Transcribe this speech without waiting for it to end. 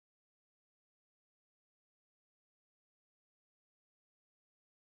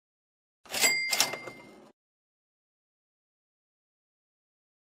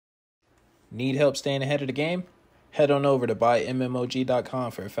Need help staying ahead of the game? Head on over to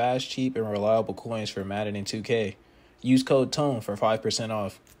buymmog.com for fast, cheap, and reliable coins for Madden and 2K. Use code TONE for 5%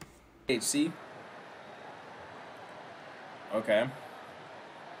 off. HC. Okay.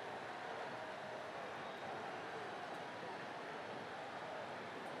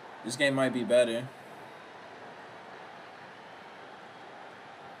 This game might be better.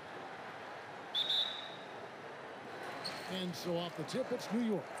 And so off the tip, it's New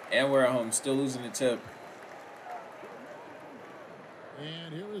York. And we're at home, still losing the tip.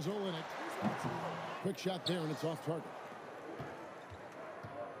 And here is Olenek. Quick shot there, and it's off target.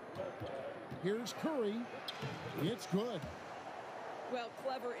 Here's Curry. It's good. Well,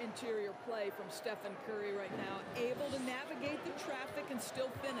 clever interior play from Stephen Curry right now. Able to navigate the traffic and still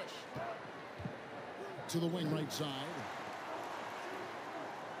finish. To the wing right side.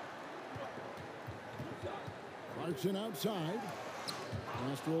 Clarkson outside.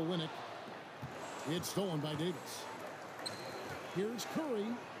 Pass to Olenek. It's stolen by Davis. Here's Curry.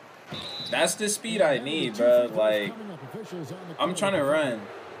 That's the speed I need, bro. Like, I'm trying to run.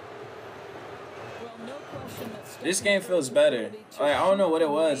 This game feels better. Like, I don't know what it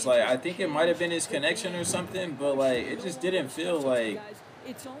was. Like, I think it might have been his connection or something, but like, it just didn't feel like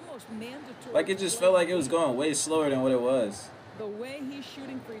it just felt like it was going way slower than what it was. The way he's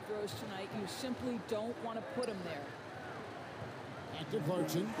shooting free throws tonight, you simply don't want to put him there. Back to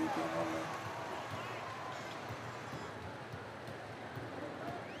Clarkson.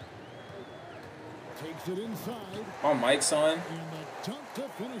 Takes it inside. My mic's on. And the dunk to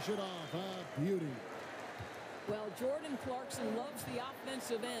finish it off. A beauty. Well, Jordan Clarkson loves the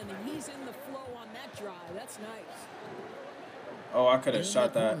offensive end, and he's in the flow on that drive. That's nice. Oh, I could have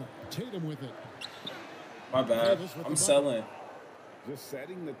shot that. Tatum with it. My bad. I'm selling. Just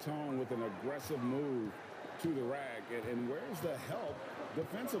setting the tone with an aggressive move to the rack. And where's the help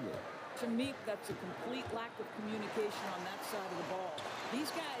defensively? To me, that's a complete lack of communication on that side of the ball. These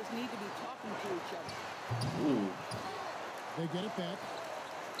guys need to be talking to each other. Ooh. They get it back.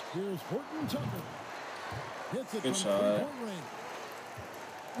 Here's Horton Tucker. Hits it Good from shot. range.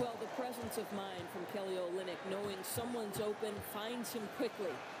 Well, the presence of mind from Kelly Olynyk, knowing someone's open, finds him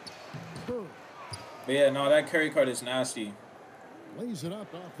quickly. Curry. But yeah, no, that Curry card is nasty. Lays it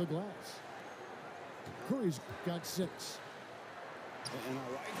up off the glass. Curry's got 6.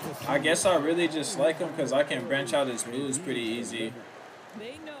 I guess I really just like him because I can branch out his moves pretty easy.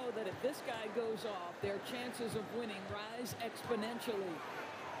 They know that if this guy goes off, their chances of winning rise exponentially.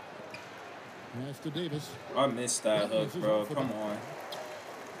 Pass to Davis. I missed that hook, bro. Come on.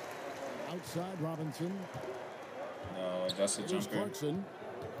 Outside Robinson. No, that's a jumper. Clarkson.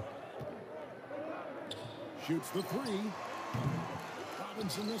 Shoots the 3.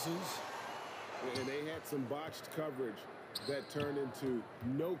 Robinson misses. And they had some botched coverage that turned into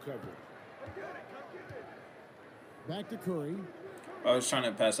no coverage. Back to Curry. I was trying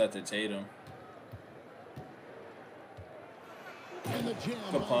to pass that to Tatum. And the jam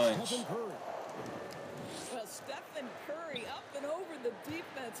Good by punch. Stephen Curry. Well, Stephen Curry up and over the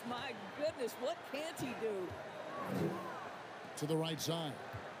defense. My goodness, what can't he do? To the right side.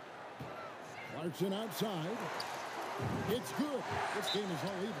 Clarkson outside. It's good. This game is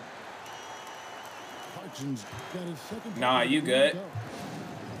all even. Clarkson's got his second. Nah, you good.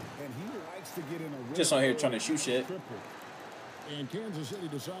 And he likes to get in a Just on here trying to shoot shit. And Kansas City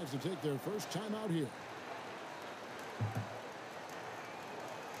decides to take their first time out here.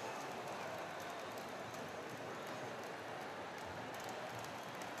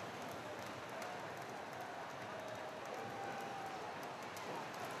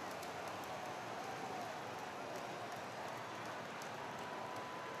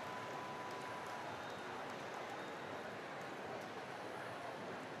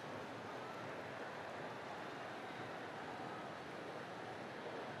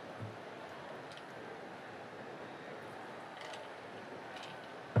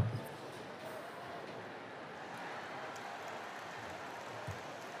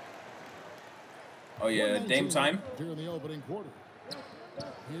 Oh yeah, Dame time. During the opening quarter.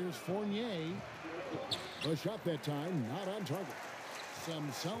 Here's Fournier. A shot that time, not on target.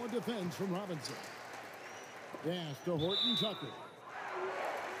 Some solid defense from Robinson. Pass to Horton Tucker.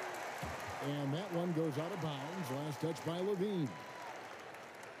 And that one goes out of bounds. Last touch by Levine.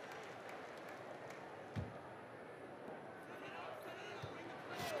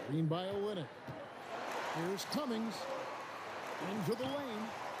 Screen by Olynyk. Here's Cummings. Into the lane.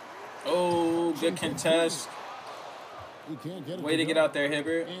 Oh, good contest. He can't get it. Way to get out there,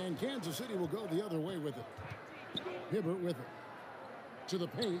 Hibbert. And Kansas City will go the other way with it. Hibbert with it. To the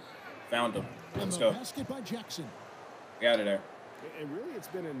paint. Found him. And Let's the go. basket by Jackson. Get out of there. And really, it's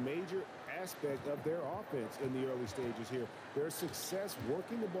been a major aspect of their offense in the early stages here. Their success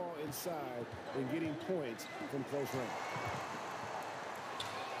working the ball inside and getting points from close range.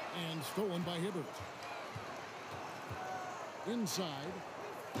 And stolen by Hibbert. Inside.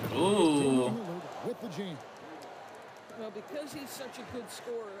 Ooh. With the jam. Well, because he's such a good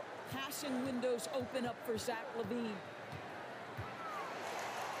scorer, passing windows open up for Zach LaVine.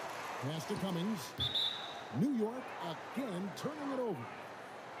 Pass to Cummings. New York again turning it over.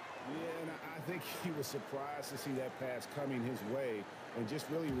 Yeah, and I think he was surprised to see that pass coming his way and just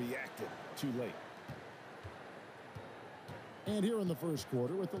really reacted too late. And here in the first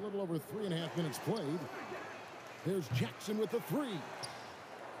quarter, with a little over 3.5 minutes played, there's Jackson with the three.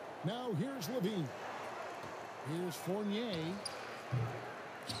 Now here's LaVine. Here's Fournier.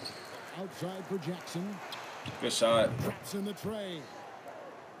 Outside for Jackson. Good shot. Traps in the tray.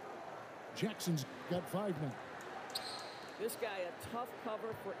 Jackson's got 5 now. This guy a tough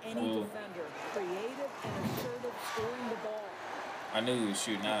cover for any defender. Creative and assertive scoring the ball. I knew he was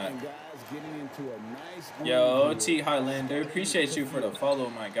shooting that. And guys getting into a nice Yo, T Highlander, appreciate you for the follow,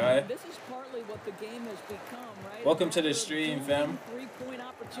 my guy. This is partly what the game has become, right? Welcome to the stream, fam. 3-point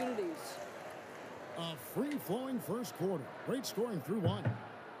opportunities. A free-flowing first quarter. Great scoring through one.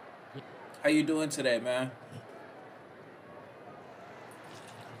 How you doing today, man?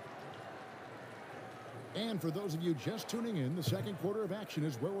 And for those of you just tuning in, the second quarter of action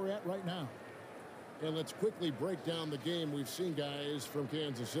is where we're at right now. And let's quickly break down the game we've seen, guys, from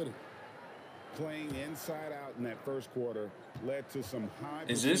Kansas City. Playing inside out in that first quarter led to some high.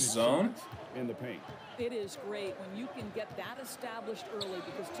 Is this zone? In the paint. It is great when you can get that established early,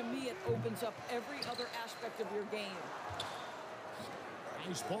 because to me it opens up every other aspect of your game.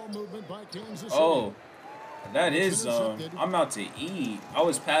 Nice ball movement by Kansas City. Oh, that is zone. I'm out to eat. I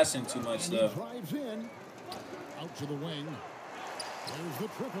was passing too much And he though. drives in. Out to the wing. There's the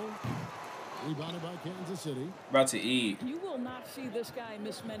triple. Rebounded by Kansas City. About to eat. You will not see this guy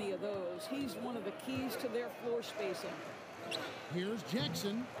miss many of those. He's one of the keys to their floor spacing. Here's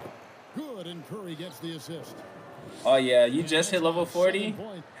Jackson. Good, and Curry gets the assist. Oh yeah, you just hit level 40?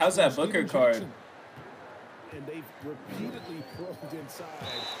 How's that Booker card? And they've repeatedly probed inside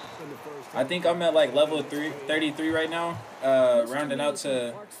in the first half. I think I'm at like level 33 right now, rounding out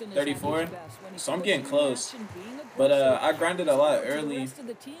to 34. So I'm getting close. But I grinded a lot early,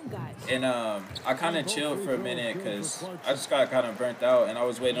 and I kind of chilled for a minute because I just got kind of burnt out, and I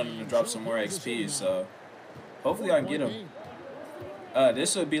was waiting on him to drop some more XP. So hopefully I can get him.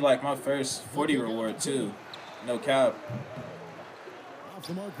 This would be like my first 40 reward too, no cap. Off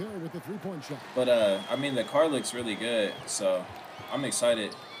the mark there with the three-point shot. But I mean the car looks really good, so I'm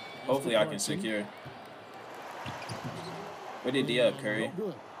excited. Hopefully I can secure. Where did D up, Curry?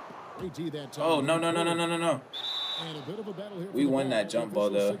 Oh no. And a bit of a battle here. We won that jump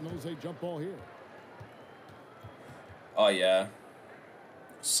ball though. Oh yeah.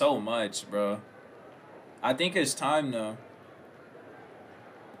 So much, bro. I think it's time though.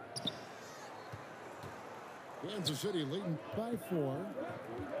 Kansas City leading by 4.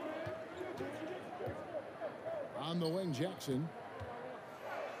 On the wing, Jackson.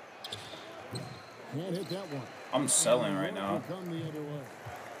 Can't hit that one. I'm selling right now. Come the other way.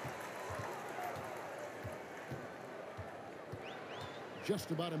 Just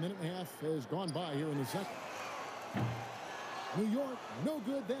about a minute and a half has gone by here in the second. New York, no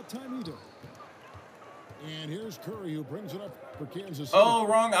good that time either. And here's Curry, who brings it up for Kansas City. Oh,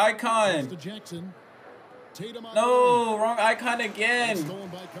 wrong icon. To Jackson. Tatum on No, wrong icon again. Stolen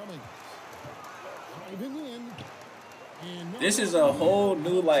by Cummings. Driving in. And This is a whole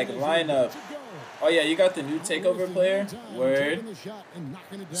new like lineup. Oh yeah, you got the new takeover player. Word.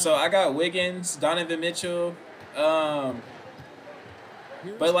 So I got Wiggins, Donovan Mitchell, but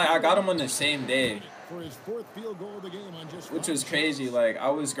like I got them on the same day, for his 4th field goal of the game on just which was crazy. Like I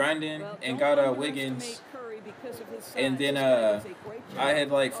was grinding and got Wiggins, and then I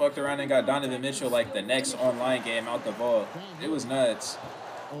had like fucked around and got Donovan Mitchell like the next online game out the vault. It was nuts.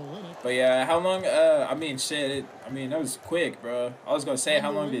 But yeah, how long? I mean, shit. That was quick, bro. I was gonna say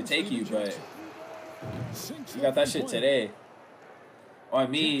how long did it take you, but you got that shit today. On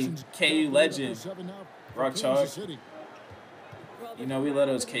me, KU legend, Rock Chalk. You know we love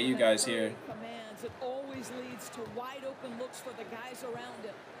those KU guys here. It always leads to wide open looks for the guys around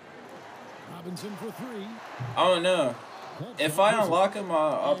him. Robinson for 3. I don't know. If I unlock him,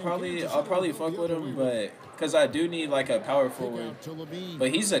 I'll probably fuck with him, but because I do need like a power forward. But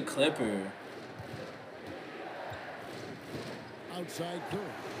he's a Clipper. Outside Curry.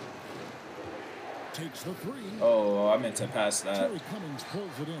 Takes the 3. Oh, I meant to pass that. Terry Cummings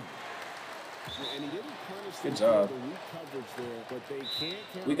pulls it in. And he didn't punish Good them job. for the weak coverage there, but they can't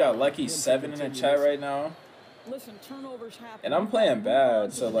count We got on Lucky him to 7 in the continue chat this. right now. Listen, turnovers happen. And I'm playing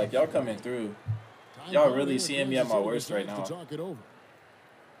bad, so like y'all coming through. Y'all really seeing me at my worst right now.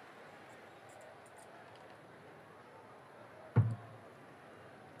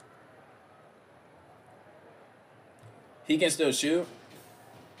 He can still shoot.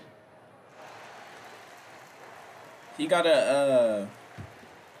 He got a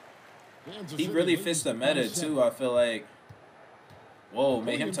he really fits the meta too, I feel like. Whoa,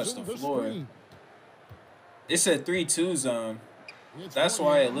 made him touch the floor. It's a 3-2 zone. That's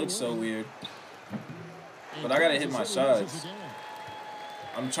why it looks so weird. But I gotta hit my shots.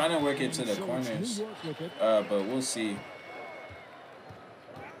 I'm trying to work it to the corners. But we'll see.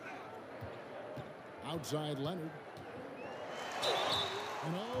 Outside Leonard.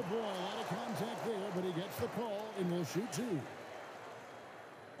 And oh boy, a lot of contact there, but he gets the call and will shoot two.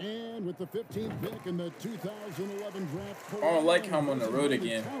 And with the 15th pick in the 2011 draft, I don't like how I'm on the road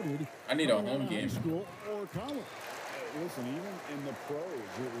again. I need a home game. Listen, even in the pros,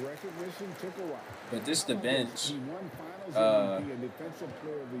 recognition took a while. But this the bench. He won Finals MVP and Defensive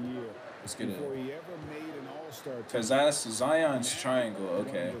Player of the Year Let's get before it. he ever made an All-Star team. Because that's Zion's triangle.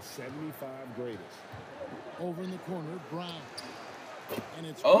 Okay. The 75 greatest. Over in the corner, Brown. And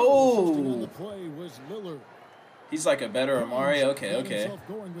it's Oh! on the play was Lillard. He's like a better Amari. Okay, okay.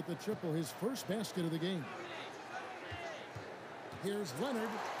 Going with the triple, his first basket of the game. Here's Leonard.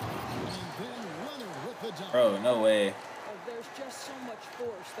 And then Leonard with the dunk. Bro, no way. There's just so much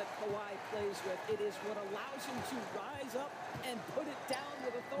force that Kawhi plays with. It is what allows him to rise up and put it down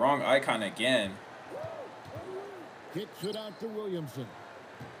with authority. Wrong icon again. Kicks it out to Williamson.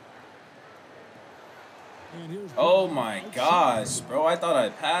 And here's Oh my gosh, bro. I thought I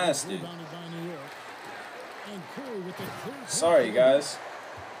passed it. Sorry, guys.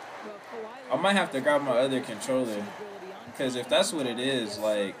 I might have to grab my other controller. Because if that's what it is,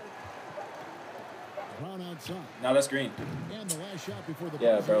 like... Now that's green.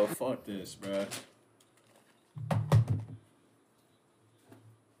 Yeah, bro. Fuck this, bro.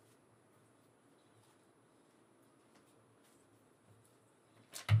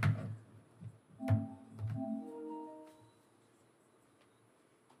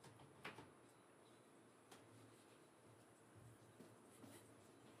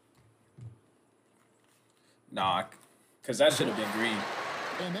 Nah, because that should have been green.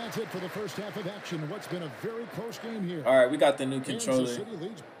 And that's it for the first half of action. What's been a very close game here. All right, we got the new controller. Kansas City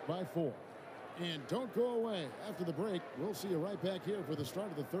leads by 4. And don't go away. After the break, we'll see you right back here for the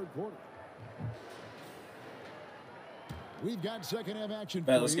start of the third quarter. We've got second half action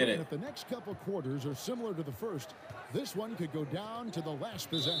for Let's you, get it. and if the next couple quarters are similar to the first, this one could go down to the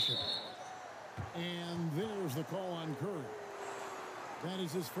last possession. And there's the call on Curry. That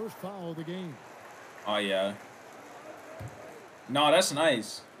is his first foul of the game. Oh, yeah. No, that's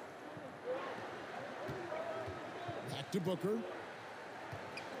nice. Back to Booker.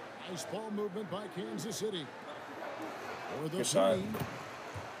 Nice ball movement by Kansas City. For the Good shot.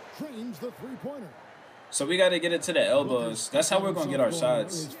 Trains the three-pointer. So we got to get it to the elbows. That's how we're going to get our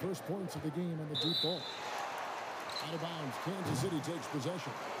shots. His first points of the game on the deep ball. Out of bounds. Kansas City takes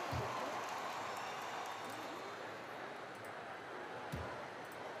possession.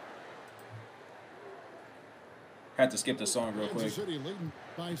 Had to skip the song real quick. Kansas City leading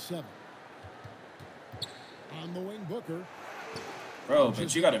by 7. On the wing, Booker. Bro,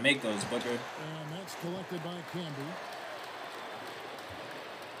 but you got to make those, Booker. And that's collected by Camby.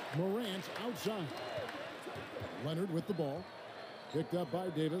 Morant outside. Leonard with the ball. Picked up by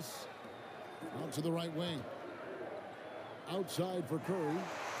Davis. Out to the right wing. Outside for Curry.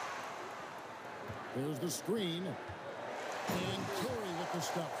 There's the screen. And Curry with the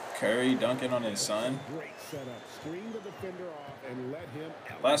stuff. Curry dunking on his son. Great setup. Screen the defender off and let him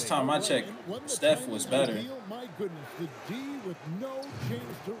elevate. Last time I checked, Steph was better. My goodness, the D with no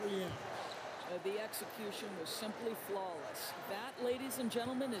chance to react. The execution was simply flawless. That, ladies and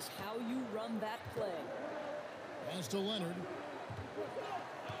gentlemen, is how you run that play. Pass to Leonard.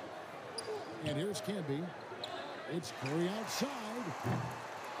 And here's Camby. It's Curry outside.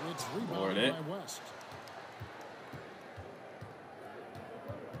 It's rebounded by West.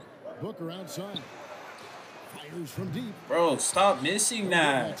 Booker outside. Fires from deep. Bro, stop missing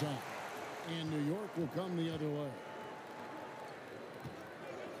that. And New York will come the other way.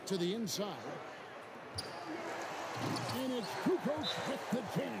 To the inside. And it's Kukoc with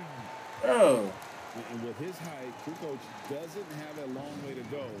the jam. Bro. And with his height, Kukoc doesn't have a long way to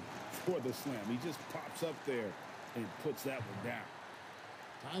go for the slam. He just pops up there and puts that one down.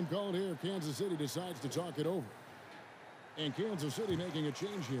 Time called here. Kansas City decides to talk it over. And Kansas City making a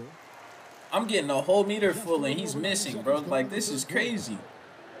change here. I'm getting a whole meter full and he's missing, bro. Like, this is crazy.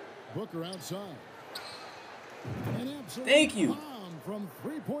 Booker outside. Thank you. From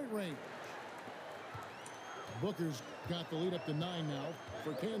three-point range. Booker's got the lead up to 9 now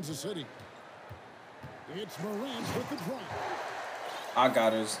for Kansas City. It's Morant with the drop. I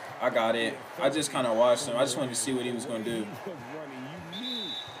got it. I just kind of watched him. I just wanted to see what he was going to do.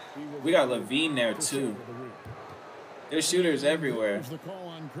 We got Levine there, too. There's shooters everywhere.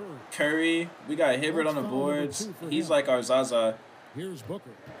 Curry. We got Hibbert on the boards. He's like our Zaza. Here's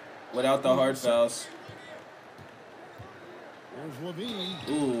Booker. Without the hard fouls.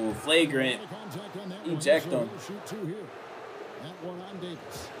 Ooh, flagrant. Eject him. That one on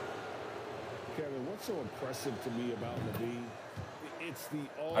Davis. Kevin, what's so impressive to me about Levine? It's the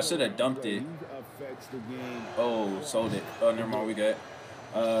I should have dumped it. Affects the game. Oh, sold it. Oh, never mind, we got.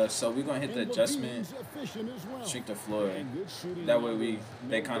 So we're gonna hit the adjustment, shrink the floor. That way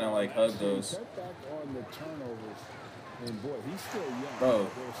they kind of like hug those. And boy, he's still young. Bro,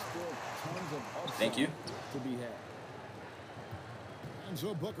 there's still tons of upside thank you. To be had. And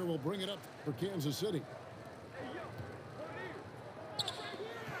so Booker will bring it up for Kansas City.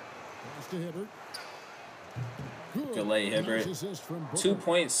 Pass to Hibbert. Good lay, Hibbert.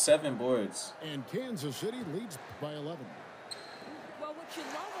 2.7 boards. And Kansas City leads by 11. Well, what you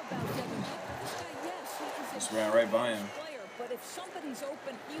love about Devin Booker, this guy, yes, he is Just ran right by him. player, but if somebody's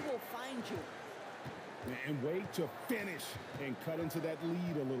open, he will find you. And wait to finish and cut into that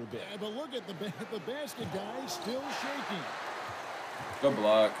lead a little bit. Yeah, but look at the basket guy still shaking. Good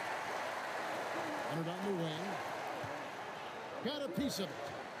block. Entered on the wing. Got a piece of it.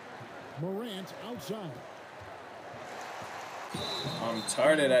 Morant outside. I'm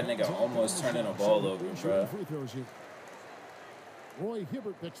tired of that nigga almost turning the ball over, bro. Roy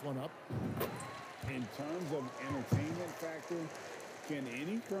Hibbert picks one up. In terms of entertainment factor, can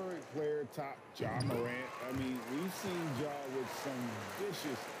any current player top Ja Morant? I mean, we've seen Ja with some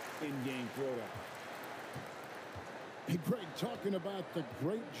vicious in-game throwdown. Hey, Greg, talking about the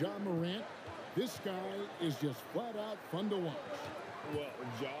great Ja Morant, this guy is just flat out fun to watch. Well,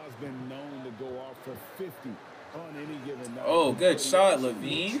 Ja's been known to go off for 50 on any given night. Oh, good shot,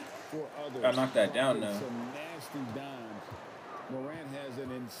 Levine. I knocked that down now. Some nasty dimes. Morant has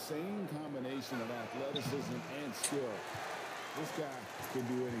an insane combination of athleticism and skill. This guy can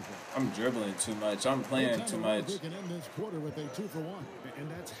do anything. I'm dribbling too much. I'm playing too much. They can end this quarter with a 2-for-1.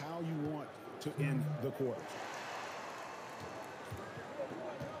 And that's how you want to end the quarter.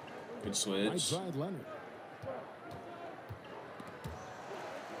 Good switch. Outside Leonard.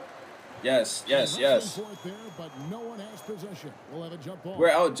 Yes. There, but no one has possession. We'll have a jump ball. We're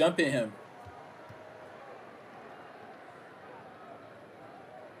out jumping him.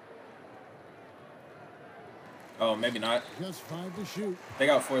 Oh, maybe not. Just 5 to shoot. They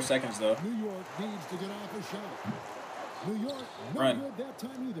got 4 seconds though. New York needs to get off a shot. New York, no Run. good that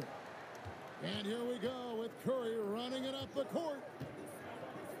time either. And here we go with Curry running it up the court.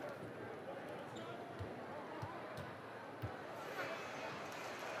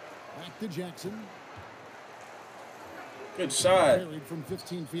 Back to Jackson. Good shot. Carried from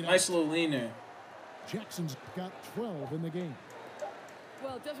 15 feet Nice out. little leaner. Jackson's got 12 in the game.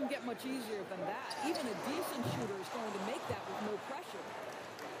 Well, it doesn't get much easier than that. Even a decent shooter is going to make that with no pressure.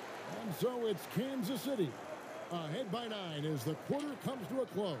 And so it's Kansas City. Ahead by 9 as the quarter comes to a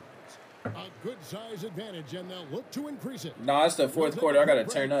close. A good size advantage, and they'll look to increase it. No, it's the fourth quarter. I got to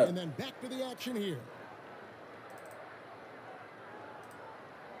turn up. And then back to the action here.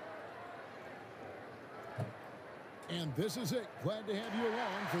 And this is it. Glad to have you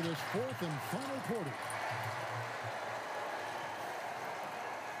along for this fourth and final quarter.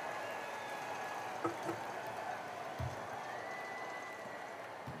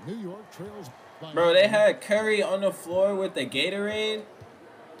 New York trails by Bro, they had Curry on the floor with the Gatorade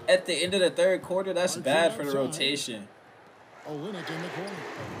at the end of the third quarter. That's bad for the rotation. Olynyk in the corner.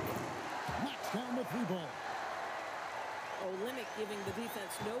 Knocks down the 3-ball. Olynyk giving the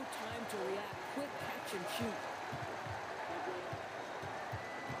defense no time to react. Quick catch and shoot.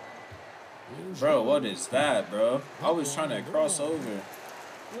 Bro, what is that, bro? I was trying to cross over.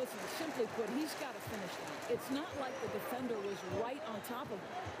 Listen, simply put, he's got to finish that. It's not like the defender was right on top of him.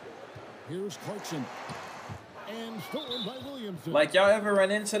 Here's Clarkson. And stolen by Williamson. Like, y'all ever run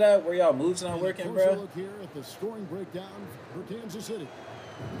into that where y'all moves not working, bro? Look here at the scoring breakdown for Kansas City.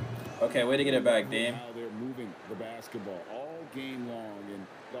 Okay, way to get it back, Dame. How they're moving the basketball all game long, and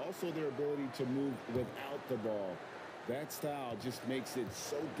also their ability to move without the ball. That style just makes it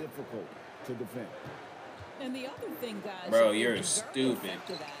so difficult to defend. And the other thing, guys, bro, you're stupid.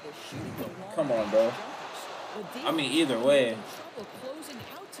 Come on, bro. I mean, either way. Trouble closing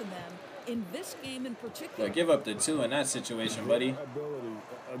out to them in this game in particular. Yeah, give up the 2 in that situation, buddy. Ability,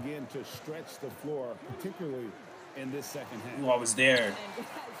 again, to stretch the floor, particularly in this second half. Ooh, I was there. And guys,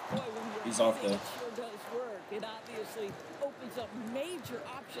 boy, when you're He's off running, the. it sure does work. It obviously opens up major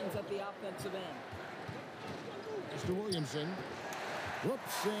options at the offensive end. Mr. Williamson.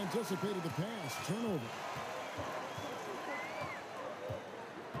 Whoops, anticipated the pass. Turnover.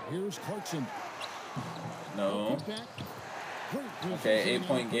 Here's Clarkson. No. Okay,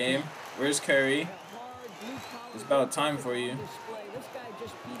 8-point game. Where's Curry? It's about time for you. This guy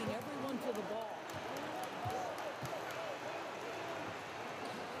just beating everyone to the ball.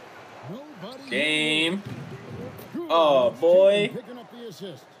 Game. Oh, boy.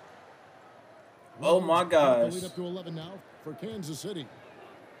 Oh, my gosh. Lead up to 11 now for Kansas City.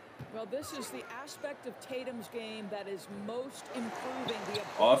 Well, this is the aspect of Tatum's game that is most improving the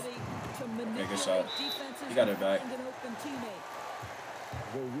Off. ability to manipulate Good shot. defenses He got it back. and an open teammate.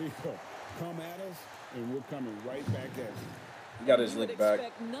 Here we go. Come at us, and we're coming right back at you. He got his You would lick back.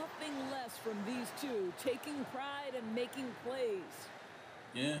 expect nothing less from these two, taking pride and making plays.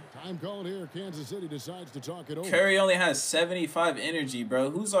 Yeah. Time called here. Kansas City decides to talk it over. Curry only has 75 energy, bro.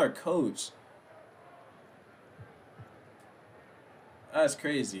 Who's our coach? That's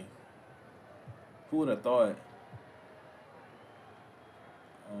crazy. Who would have thought?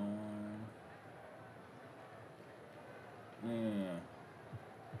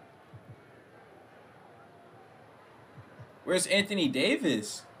 Where's Anthony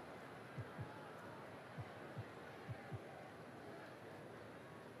Davis?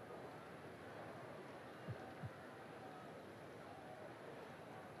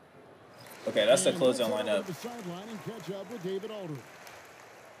 Okay, that's the closing lineup. The sideline and catch up with David Aldridge.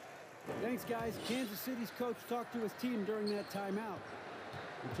 Thanks, guys. Kansas City's coach talked to his team during that timeout.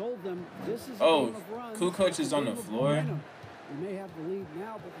 He told them this is a game of runs. Kukoc is on the floor. We may have the lead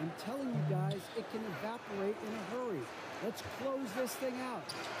now, but I'm telling you guys, it can evaporate in a hurry. Let's close this thing out.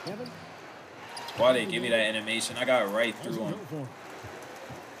 Kevin? Why they give me that animation? I got right through him.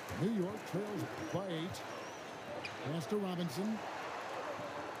 New York trails by 8. Pass to Robinson.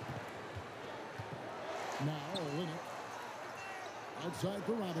 Now Olynyk. Outside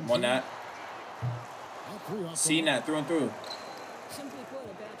for Robinson. Won that. Seen that through and through. Simply put,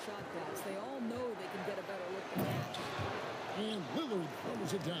 a bad shot, guys. They all know they can get a better look than that. And Lillard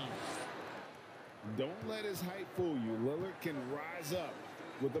throws it down. Don't let his height fool you. Lillard can rise up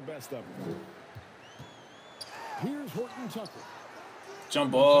with the best of them. Here's Horton Tucker.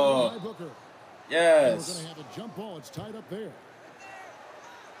 Jump ball. Yes. We're going to have a jump ball. It's tied up there.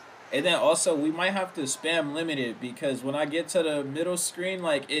 And then also, we might have to spam limited because when I get to the middle screen,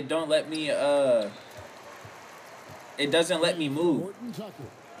 like, it don't let me, it doesn't let me move.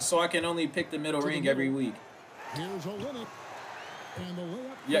 So I can only pick the middle ring every week. Here's Olynyk. And the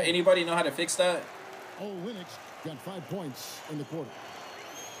layup. Yeah, anybody know how to fix that? Olynyk's got 5 points in the quarter.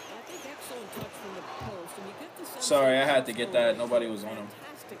 I think excellent touch from the post, and you get the sense. Sorry, I had to get that. Nobody was on him.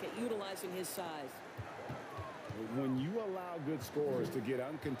 Fantastic at utilizing his size. When you allow good scorers to get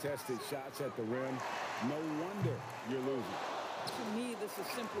uncontested shots at the rim, no wonder you're losing. To me, this has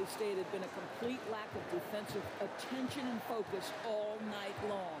simply stated been a complete lack of defensive attention and focus all night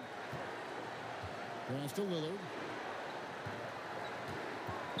long. Pass to Lillard.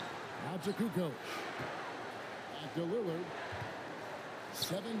 Out to Kukoc. Back to Lillard.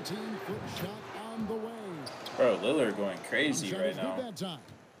 17-foot shot on the way. Bro, Lillard going crazy right now. That time.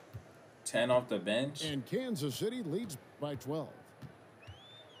 10 off the bench. And Kansas City leads by 12.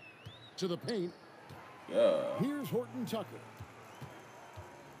 To the paint. Yeah. Here's Horton Tucker.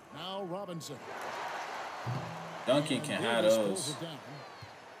 Now Robinson. Duncan can have those.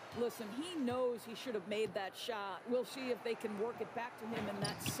 Listen, he knows he should have made that shot. We'll see if they can work it back to him in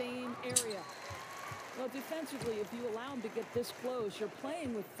that same area. Well, defensively, if you allow him to get this close, you're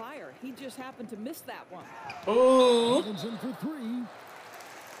playing with fire. He just happened to miss that one. Ooh. Robinson for 3.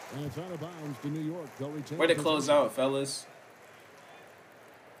 And it's out of bounds to New York. They'll retain. Way to close out, fellas.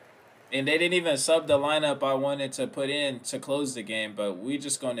 And they didn't even sub the lineup I wanted to put in to close the game, but we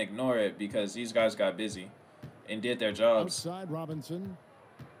just going to ignore it because these guys got busy and did their jobs. Outside Robinson.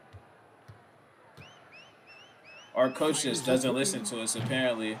 Our coach just doesn't listen to us,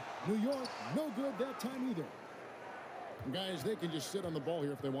 apparently. New York, no good that time either. Guys, they can just sit on the ball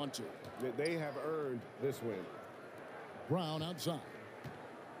here if they want to. They have earned this win. Brown outside.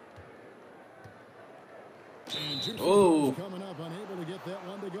 Ooh. Coming up, unable to get that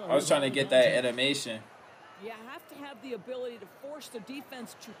one to go. I was trying to get that animation. You have to have the ability to force the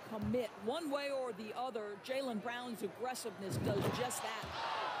defense to commit one way or the other. Jaylen Brown's aggressive does just that.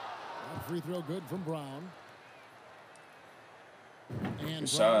 That free throw good from Brown. And Good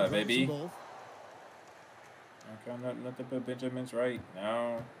shot, Brown baby. both. Okay, nothing but Benjamin's right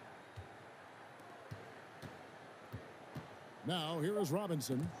now. Now here is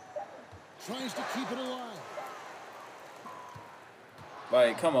Robinson. Tries to keep it alive.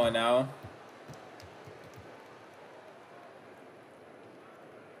 Like, come on now.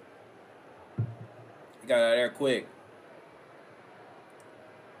 He got out of there quick.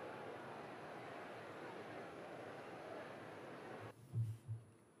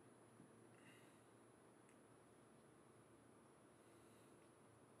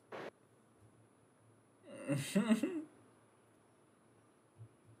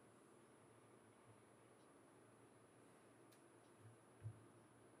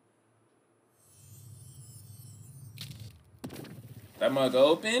 That mug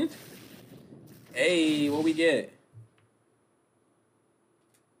open? Hey, what we get?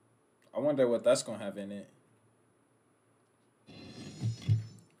 I wonder what that's gonna have in it.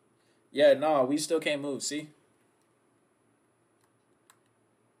 Yeah, no, we still can't move, see?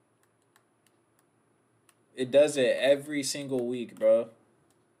 It does it every single week, bro.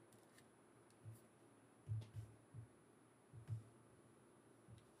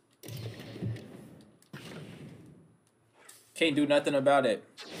 Can't do nothing about it.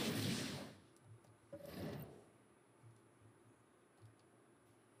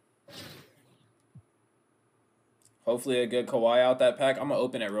 Hopefully a good Kawhi out that pack. I'm going to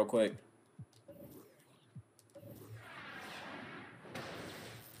open it real quick.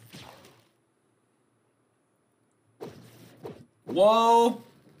 Whoa.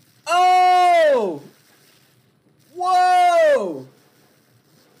 Oh! Whoa!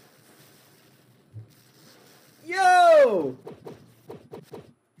 Yo!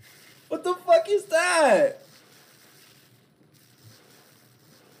 What the fuck is that?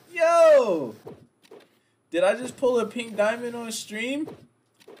 Yo! Did I just pull a pink diamond on stream?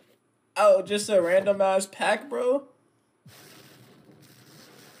 Oh, just a random ass pack, bro?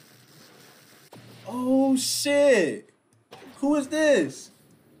 Oh, shit. Who is this?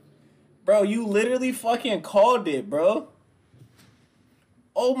 Bro, you literally fucking called it, bro.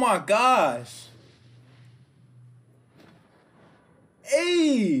 Oh my gosh.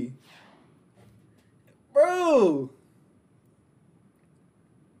 Hey. Bro.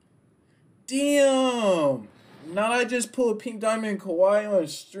 Damn. Now I just pulled pink diamond Kawhi on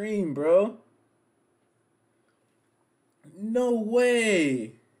stream, bro. No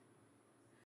way.